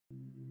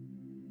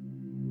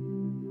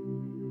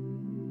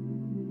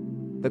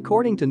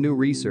According to new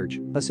research,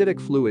 acidic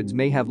fluids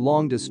may have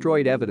long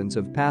destroyed evidence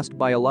of past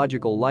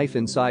biological life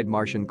inside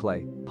Martian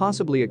clay,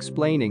 possibly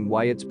explaining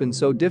why it's been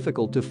so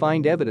difficult to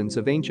find evidence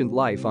of ancient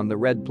life on the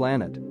red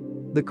planet.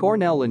 The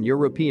Cornell and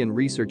European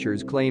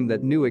researchers claim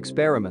that new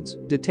experiments,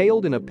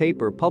 detailed in a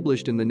paper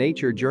published in the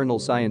Nature journal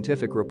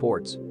Scientific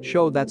Reports,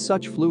 show that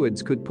such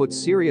fluids could put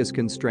serious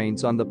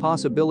constraints on the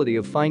possibility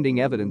of finding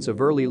evidence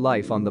of early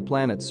life on the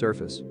planet's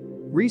surface.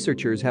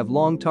 Researchers have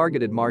long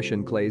targeted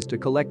Martian clays to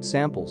collect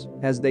samples,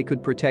 as they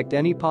could protect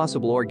any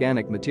possible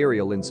organic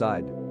material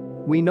inside.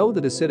 We know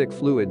that acidic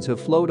fluids have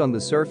flowed on the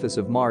surface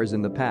of Mars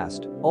in the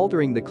past,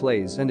 altering the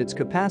clays and its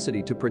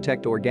capacity to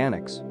protect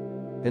organics.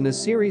 In a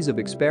series of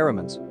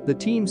experiments, the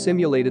team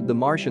simulated the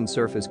Martian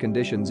surface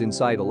conditions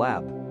inside a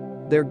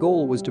lab. Their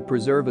goal was to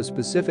preserve a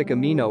specific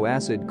amino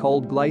acid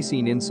called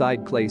glycine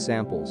inside clay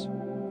samples.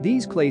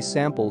 These clay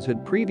samples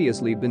had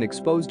previously been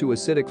exposed to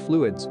acidic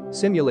fluids,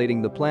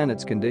 simulating the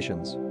planet's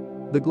conditions.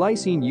 The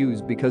glycine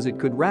used because it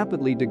could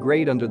rapidly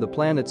degrade under the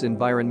planet's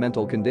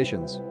environmental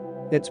conditions.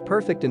 It's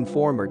perfect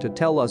informer to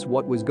tell us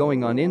what was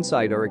going on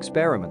inside our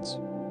experiments.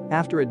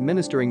 After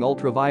administering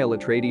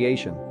ultraviolet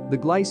radiation, the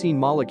glycine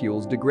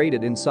molecules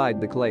degraded inside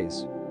the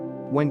clays.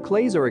 When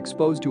clays are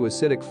exposed to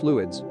acidic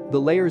fluids,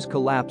 the layers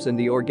collapse and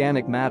the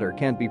organic matter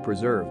can't be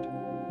preserved.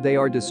 They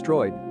are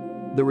destroyed.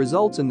 The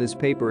results in this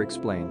paper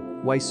explain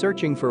why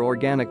searching for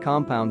organic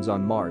compounds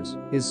on Mars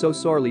is so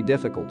sorely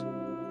difficult.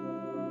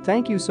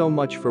 Thank you so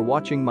much for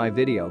watching my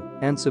video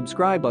and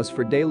subscribe us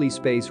for daily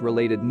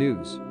space-related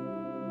news.